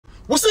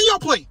What's in your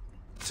plate?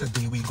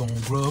 Today we gon'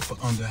 grub for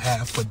under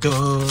half a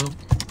dub.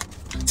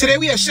 Today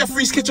we at Chef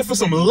Free's Kitchen for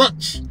some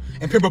lunch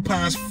in Pembroke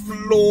Pines,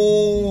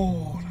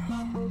 Florida.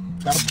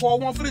 Gotta pour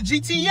one for the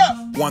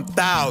GTF.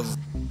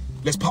 1,000.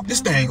 Let's pop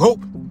this thing,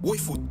 Hope. Wait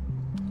for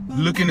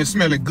Looking and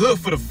smelling good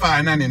for the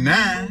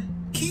 $5.99.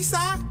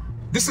 Keyside?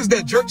 This is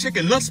that jerk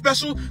chicken lunch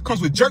special. Comes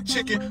with jerk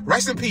chicken,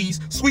 rice and peas,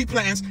 sweet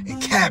plantains, and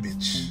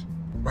cabbage.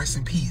 Rice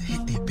and peas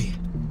hit that bit.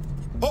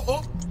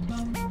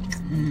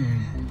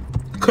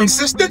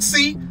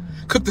 Consistency.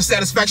 Cook to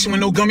satisfaction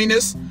with no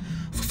gumminess.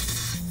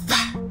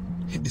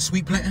 Hit the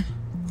sweet plantain.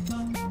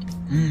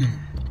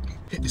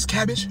 Hit this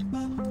cabbage.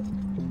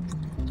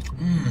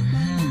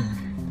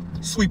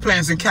 Sweet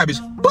plantains and cabbage.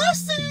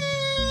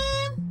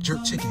 Bussin'!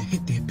 Jerk chicken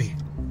hit that bit.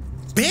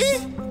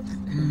 Big?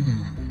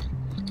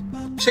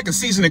 Chicken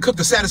seasoning cooked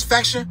to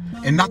satisfaction,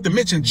 and not to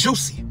mention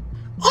juicy.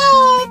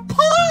 On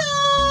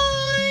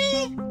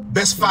point!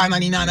 Best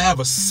 $5.99 I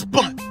ever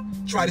spun.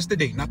 Try this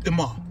today, not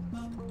tomorrow.